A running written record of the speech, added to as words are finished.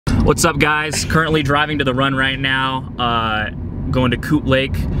What's up, guys? Currently driving to the run right now. Going to Coot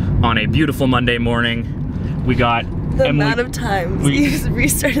Lake on a beautiful Monday morning. We got the amount of times you've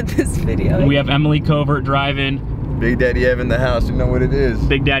restarted this video. We have Emily Covert driving. Big Daddy Ev in the house, you know what it is.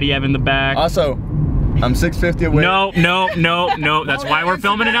 Big Daddy Ev in the back. Also, I'm 650 away. No. That's why we're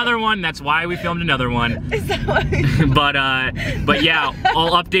filming another one. That's why we filmed another one. Is that why? but yeah,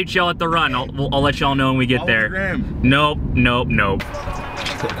 I'll update y'all at the run. I'll let y'all know when we get there. Nope.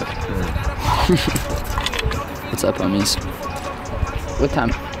 What's up, homies? What time?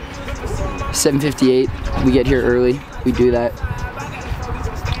 7:58. We get here early. We do that.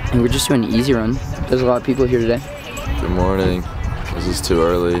 And we're just doing an easy run. There's a lot of people here today. Good morning. This is too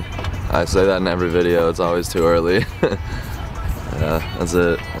early. I say that in every video. It's always too early. Yeah, that's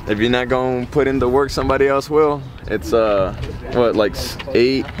it. If you're not gonna put in the work, somebody else will. It's what, like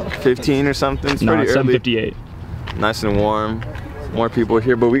 8:15 or something? It's pretty early. 7:58. Nice and warm. More people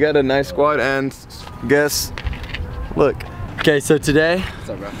here, but we got a nice squad, and guess, look. Okay, so today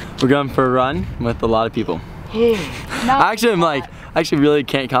we're going for a run with a lot of people. Actually, I actually really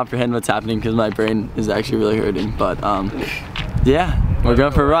can't comprehend what's happening because my brain is actually really hurting. But yeah, we're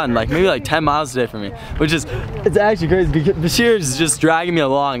going for a run, maybe 10 miles today for me, which is, it's actually crazy because Bashir is just dragging me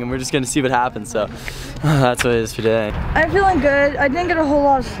along, and we're just gonna see what happens. So that's what it is for today. I'm feeling good. I didn't get a whole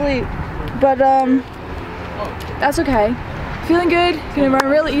lot of sleep, but that's okay. Feeling good. Gonna run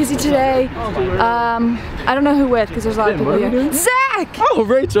really easy today. I don't know who with because there's a lot of people here. Zach! Oh,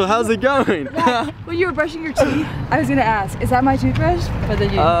 Rachel, how's it going? When you were brushing your teeth, I was gonna ask, is that my toothbrush? But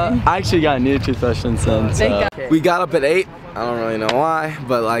then I actually got a new toothbrush since then. So. We got up at 8. I don't really know why,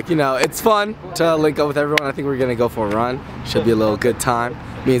 but it's fun to link up with everyone. I think we're gonna go for a run. Should be a little good time.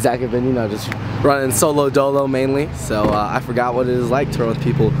 Me and Zach have been, just running solo dolo mainly. So I forgot what it is like to run with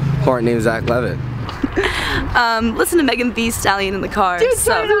people who aren't named Zach Levet. Listen to Megan Thee Stallion in the car. Dude,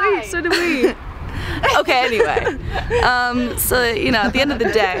 so do we. Okay, anyway. So, at the end of the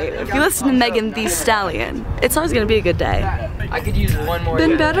day, if you listen to Megan Thee Stallion, it's always gonna be a good day. I could use one more.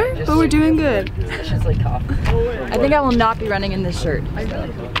 Been better, but we're doing good. It's just like coffee. I think I will not be running in this shirt.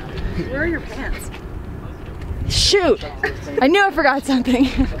 Where are your pants? Shoot! I knew I forgot something.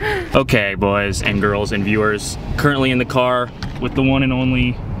 Okay, boys and girls and viewers, currently in the car with the one and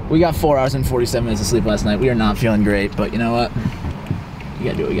only. We got 4 hours and 47 minutes of sleep last night. We are not feeling great, but you know what? You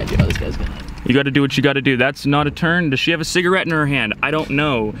gotta do what you gotta do. Oh, this guy's good. You gotta do what you gotta do. That's not a turn. Does she have a cigarette in her hand? I don't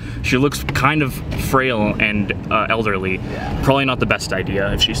know. She looks kind of frail and elderly. Yeah. Probably not the best idea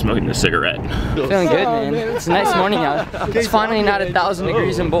if she's smoking a cigarette. Feeling good, man. It's a nice morning out. It's finally not 1,000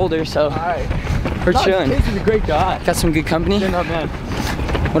 degrees in Boulder, so we're chilling. Casey's a great guy. Got some good company.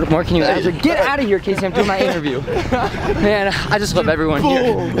 What more can you ask? Get out of here, Casey. I'm doing my interview. Man, I just love everyone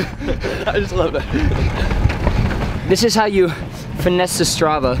here. I just love it. This is how you finesse the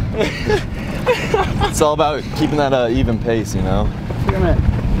Strava. It's all about keeping that even pace, Yeah.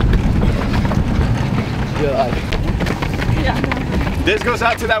 This goes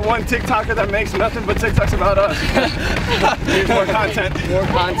out to that one TikToker that makes nothing but TikToks about us. Here's more content. More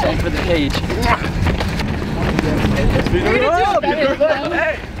content for the page. Hey,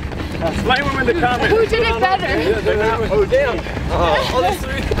 blame them in the comments. Who did it better? Oh, damn. Oh, that's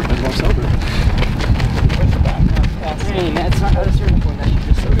 3. Hey, that's not a certain point. That should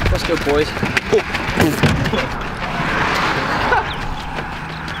just let's go, boys.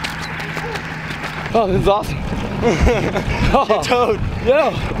 Oh, this is awesome. Oh, Toad.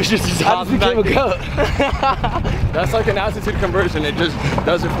 Yo, we just I just became a goat. That's like an altitude conversion. It just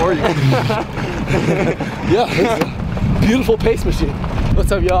does it for you. Yeah, it's a beautiful pace machine.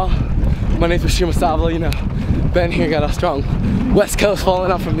 What's up, y'all? My name's Bashir Masavla. Ben here got a strong West Coast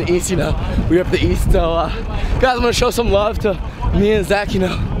following up from the East. We're up the East. So, guys, I'm gonna show some love to me and Zach.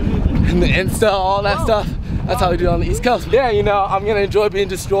 And the Insta, all that stuff. That's how we do it on the East Coast. Yeah, I'm gonna enjoy being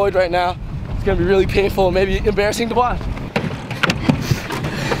destroyed right now. It's gonna be really painful, maybe embarrassing to watch.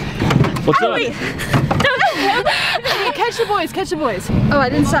 What's up? Catch the boys. Oh, I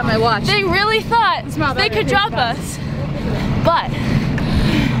didn't stop my watch. They really thought they could drop us, but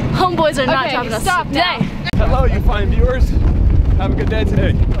homeboys are not dropping us today. Hello, you fine viewers. Have a good day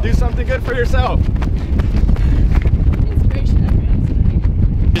today. Do something good for yourself.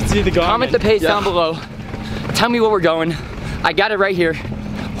 Comment the pace down below. Tell me where we're going. I got it right here.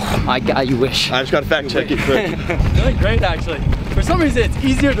 My God, you wish. I just gotta fact check it quick. Really great, actually. For some reason, it's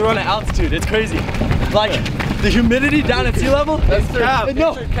easier to run at altitude. It's crazy. The humidity down at sea level. That's cap.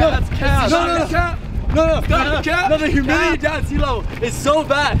 No, that's cap. No, the humidity down at sea level is so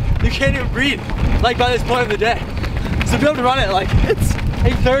bad you can't even breathe. By this point of the day. So to be able to run it it's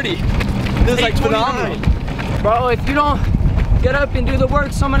 8:30. This is phenomenal. Bro, if you don't Get up and do the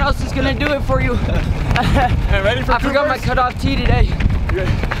work. Someone else is gonna do it for you. And ready for I forgot my cutoff tee today.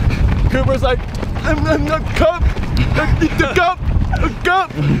 Cooper's like, I'm the cup. The cup. The cup.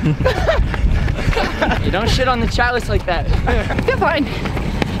 You don't shit on the chalice like that. You're fine.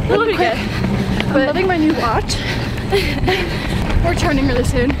 A little bit good. I'm loving my new watch. We're turning really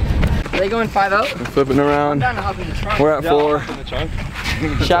soon. Are they going 5-0? Flipping around. We're at 4.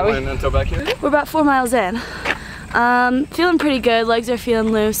 Shall we? We're about 4 miles in. Feeling pretty good, legs are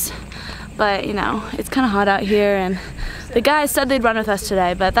feeling loose. But you know, it's kind of hot out here and the guys said they'd run with us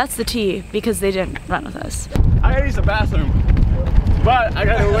today, but that's the T because they didn't run with us. I gotta use the bathroom, but I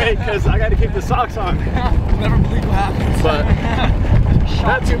gotta wait because I gotta keep the socks on. Never believe what happens. But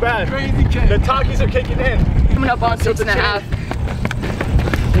not too bad. Crazy kid. The talkies are kicking in. Coming up on 6.5.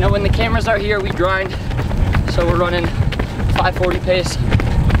 You know, when the cameras are here, we grind. So we're running 5:40 pace.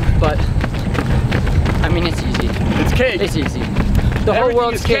 But I mean, it's easy. It's cake. It's easy. The whole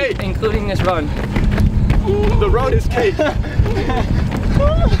world's cake, including this run. The road is cake.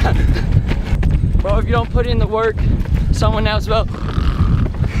 Bro, if you don't put in the work, someone else will.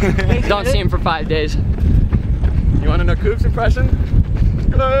 Don't see him for 5 days. You want to know Coop's impression?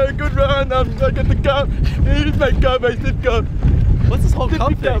 Good run. I get the cup. Here's my cup. I said cup. What's this whole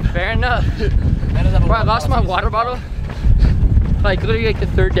cup thing? Fair enough. Bro, I lost my water bottle. Like literally like the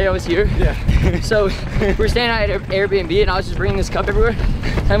 3rd day I was here. Yeah. So we're staying at an Airbnb and I was just bringing this cup everywhere.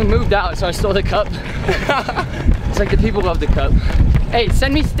 And we moved out, so I stole the cup. It's like the people love the cup. Hey,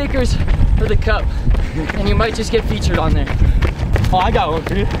 send me stickers for the cup and you might just get featured on there. Oh, I got one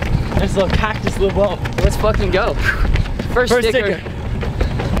for you. There's a little cactus live well. Let's fucking go. First sticker.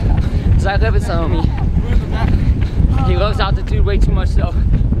 Zach Levet's the homie. He loves altitude way too much though.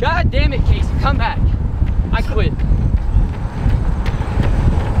 God damn it, Casey, come back. I quit.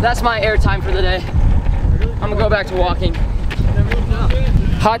 That's my airtime for the day. I'm gonna go back to walking.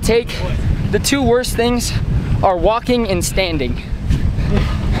 Hot take, the 2 worst things are walking and standing.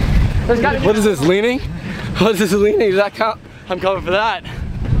 What is this, leaning? What is this, leaning? Does that count? I'm coming for that.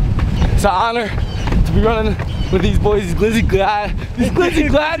 It's an honor to be running with these boys, these glizzy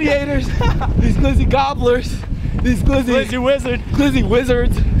gladiators, these glizzy gobblers, these glizzy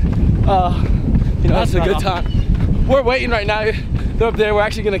wizards. You know, it's a good time. We're waiting right now. They're up there. We're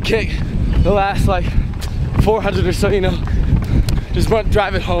actually gonna kick the last like 400 or so, you know. Just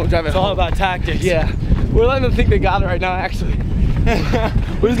drive it home, drive it home. It's all about tactics. Yeah. We're letting them think they got it right now, actually.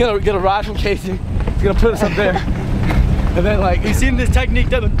 We're just gonna get a ride from Casey. He's gonna put us up there. And then like, you've seen this technique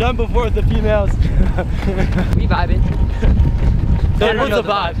done before with the females. We vibing. What's the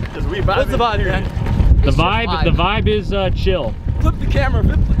vibe? What's the vibe here? The vibe is chill. Flip the camera,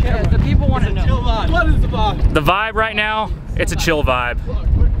 Yeah, the people want to know. Chill vibe. What is the vibe? The vibe right now, it's a chill vibe.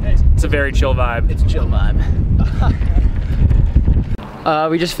 It's a very chill vibe. It's a chill vibe.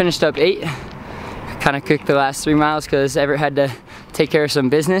 We just finished up 8. Kind of cooked the last 3 miles because Everett had to take care of some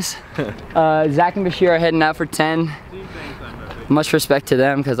business. Zach and Bashir are heading out for 10. Much respect to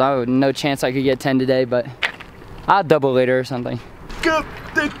them because I had no chance I could get 10 today, but I'll double later or something. Cup.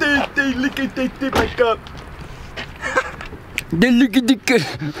 They look at my cup.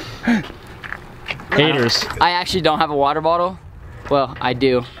 Haters. I actually don't have a water bottle. Well, I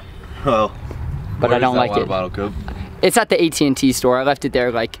do. Well, but I don't like it. Bottle, Coop? It's at the AT&T store. I left it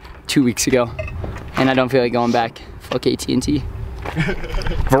there like 2 weeks ago, and I don't feel like going back. Fuck AT&T.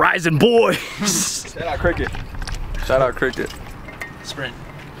 Verizon boy. Shout out Cricket. Shout out Cricket. Sprint.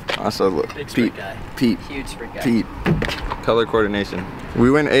 Also, look, Big sprint guy. Pete. Huge sprint guy. Pete. Color coordination. We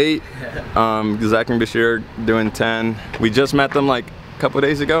went 8. Zach and Bashir doing 10. We just met them like a couple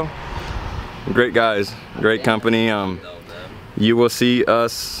days ago. Great guys, great company. You will see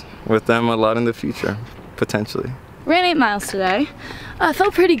us with them a lot in the future, potentially. Ran 8 miles today.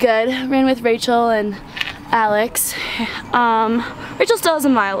 Felt pretty good. Ran with Rachel and Alex. Rachel still has a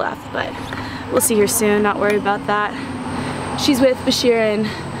mile left, but we'll see her soon. Not worried about that. She's with Bashir and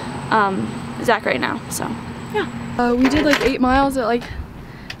Zach right now, so yeah. We did like 8 miles at like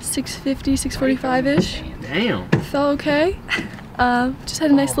 6:50, 6:45-ish. Damn. Felt okay. Just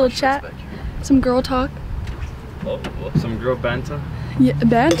had a nice little chat. Some girl talk. Some girl banter. Yeah,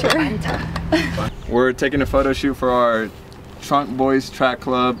 banter. We're taking a photo shoot for our Trunk Boys Track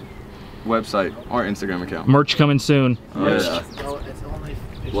Club website or Instagram account. Merch coming soon. Yeah.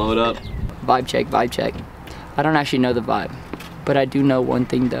 Blow it up. Vibe check, vibe check. I don't actually know the vibe, but I do know one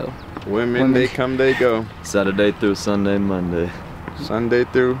thing though. Women, they come, they go. Saturday through Sunday, Monday. Sunday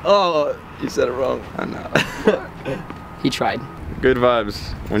through. Oh, you said it wrong. I know. He tried. Good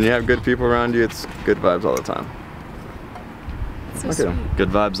vibes. When you have good people around you, it's good vibes all the time. So Look at him. Good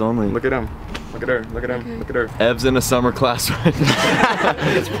vibes only. Look at him. Look at her, look at him, look at her. Ev's in a summer class right now.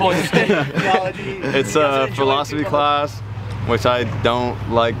 It's a philosophy class, which I don't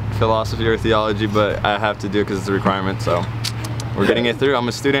like philosophy or theology, but I have to do because it's a requirement, so we're getting it through. I'm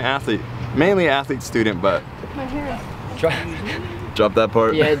a student athlete, mainly athlete student, but. Drop that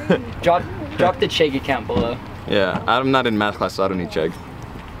part. Yeah, drop the Chegg account below. Yeah, I'm not in math class, so I don't need Chegg.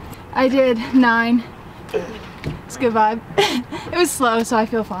 I did 9. It's a good vibe. It was slow, so I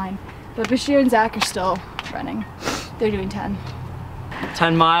feel fine. But Bashir and Zach are still running. They're doing 10.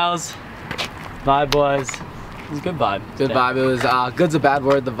 10 miles. Vibe was a good vibe. Good vibe. It was good's a bad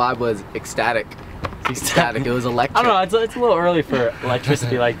word. The vibe was ecstatic. Ecstatic. It was electric. I don't know. It's a little early for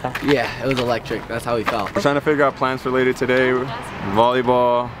electricity like that. Yeah, it was electric. That's how we felt. We're trying to figure out plans for later today.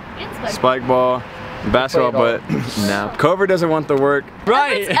 Volleyball, spike ball, basketball, but no. Cover doesn't want the work.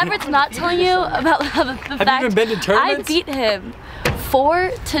 Right. Everett's not telling you about the fact you even been to tournaments? I beat him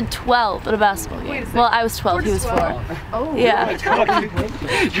 4-12 at a basketball game. Well, I was 12, he was 4. Oh. Yeah.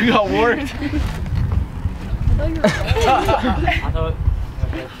 You got worked.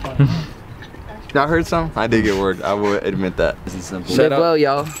 Y'all heard some? I did get worked. I will admit that. This is simple. Live well,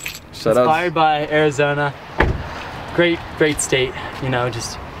 y'all. Shout out. Inspired by Arizona. Great state. You know,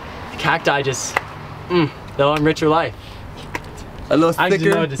 just cacti just they'll enrich your life. A little I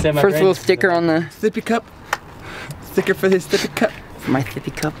actually know what sticker. to say. My First brain little just- sticker on the Sippy cup. Sticker for his sippy cup. for my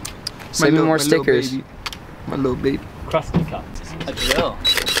sippy cup. Send me more stickers. My little baby. crusty cup. A drill.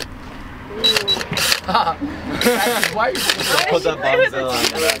 Put that bombshell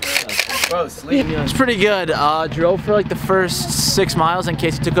on. Bro, sleep. It's pretty good. Drove for like the first 6 miles in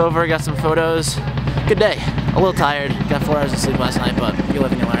case you took over, got some photos. Good day. A little tired. Got 4 hours of sleep last night, but you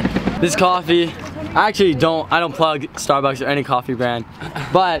live and you learn. This coffee, I don't plug Starbucks or any coffee brand,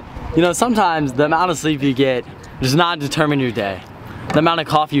 but you know, sometimes the amount of sleep you get does not determine your day. The amount of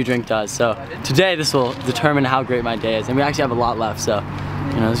coffee you drink does. So today this will determine how great my day is, and we actually have a lot left. So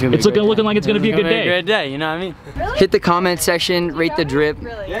you know, it's gonna be looking like it's gonna be a good day. Great day, you know what I mean? Hit the comment section, rate the drip.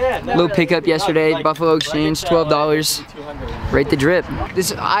 Little pickup yesterday, Buffalo Exchange, $12. Rate the drip.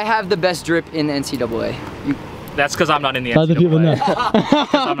 I have the best drip in the NCAA. That's because I'm not in the Other people know. Because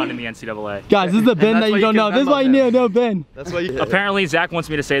I'm not in the NCAA. Guys, this is the Ben that you don't know. This is why you need to know Ben. That's why you. Apparently, Zach wants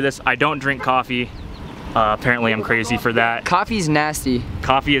me to say this. I don't drink coffee. Apparently, I'm crazy for that. Coffee's nasty.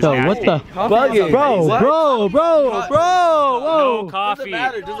 Coffee is Yo, nasty. what the? Bro, whoa. No coffee.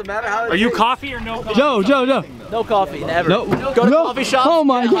 Doesn't matter how Are you coffee or no coffee? Joe. No coffee, never. No. Go to No. coffee shop, Oh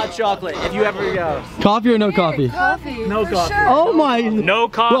my get God. hot chocolate if you ever go. Coffee or no coffee? Coffee. No for coffee. Sure. Oh my. No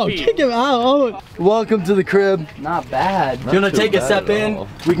Bro, coffee. kick him out. Oh. Welcome to the crib. Not bad. You wanna take a step in?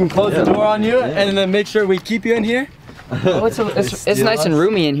 We can close the door on you, and then make sure we keep you in here. Oh, it's nice and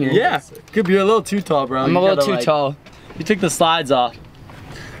roomy in here. Yeah. Could be a little too tall, bro. I'm You a little gotta, too like- tall. You took the slides off.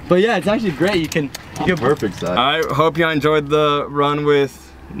 But yeah, it's actually great. You can Perfect side. I hope you enjoyed the run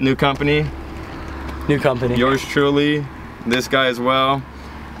with new company. new company. Yours truly, this guy as well,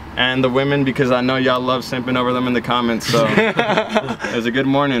 and the women, because I know y'all love simping over them in the comments. So it was a good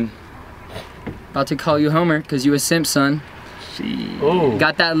morning. About to call you Homer because you a simp, son. Ooh.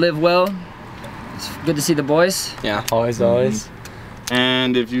 Got that live well. It's good to see the boys. Yeah. Always.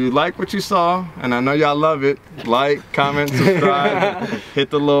 And if you like what you saw, and I know y'all love it, like, comment, subscribe, hit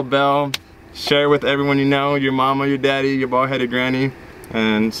the little bell, share with everyone you know, your mama, your daddy, your bald-headed granny,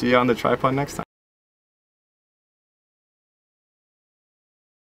 and see you on the tripod next time.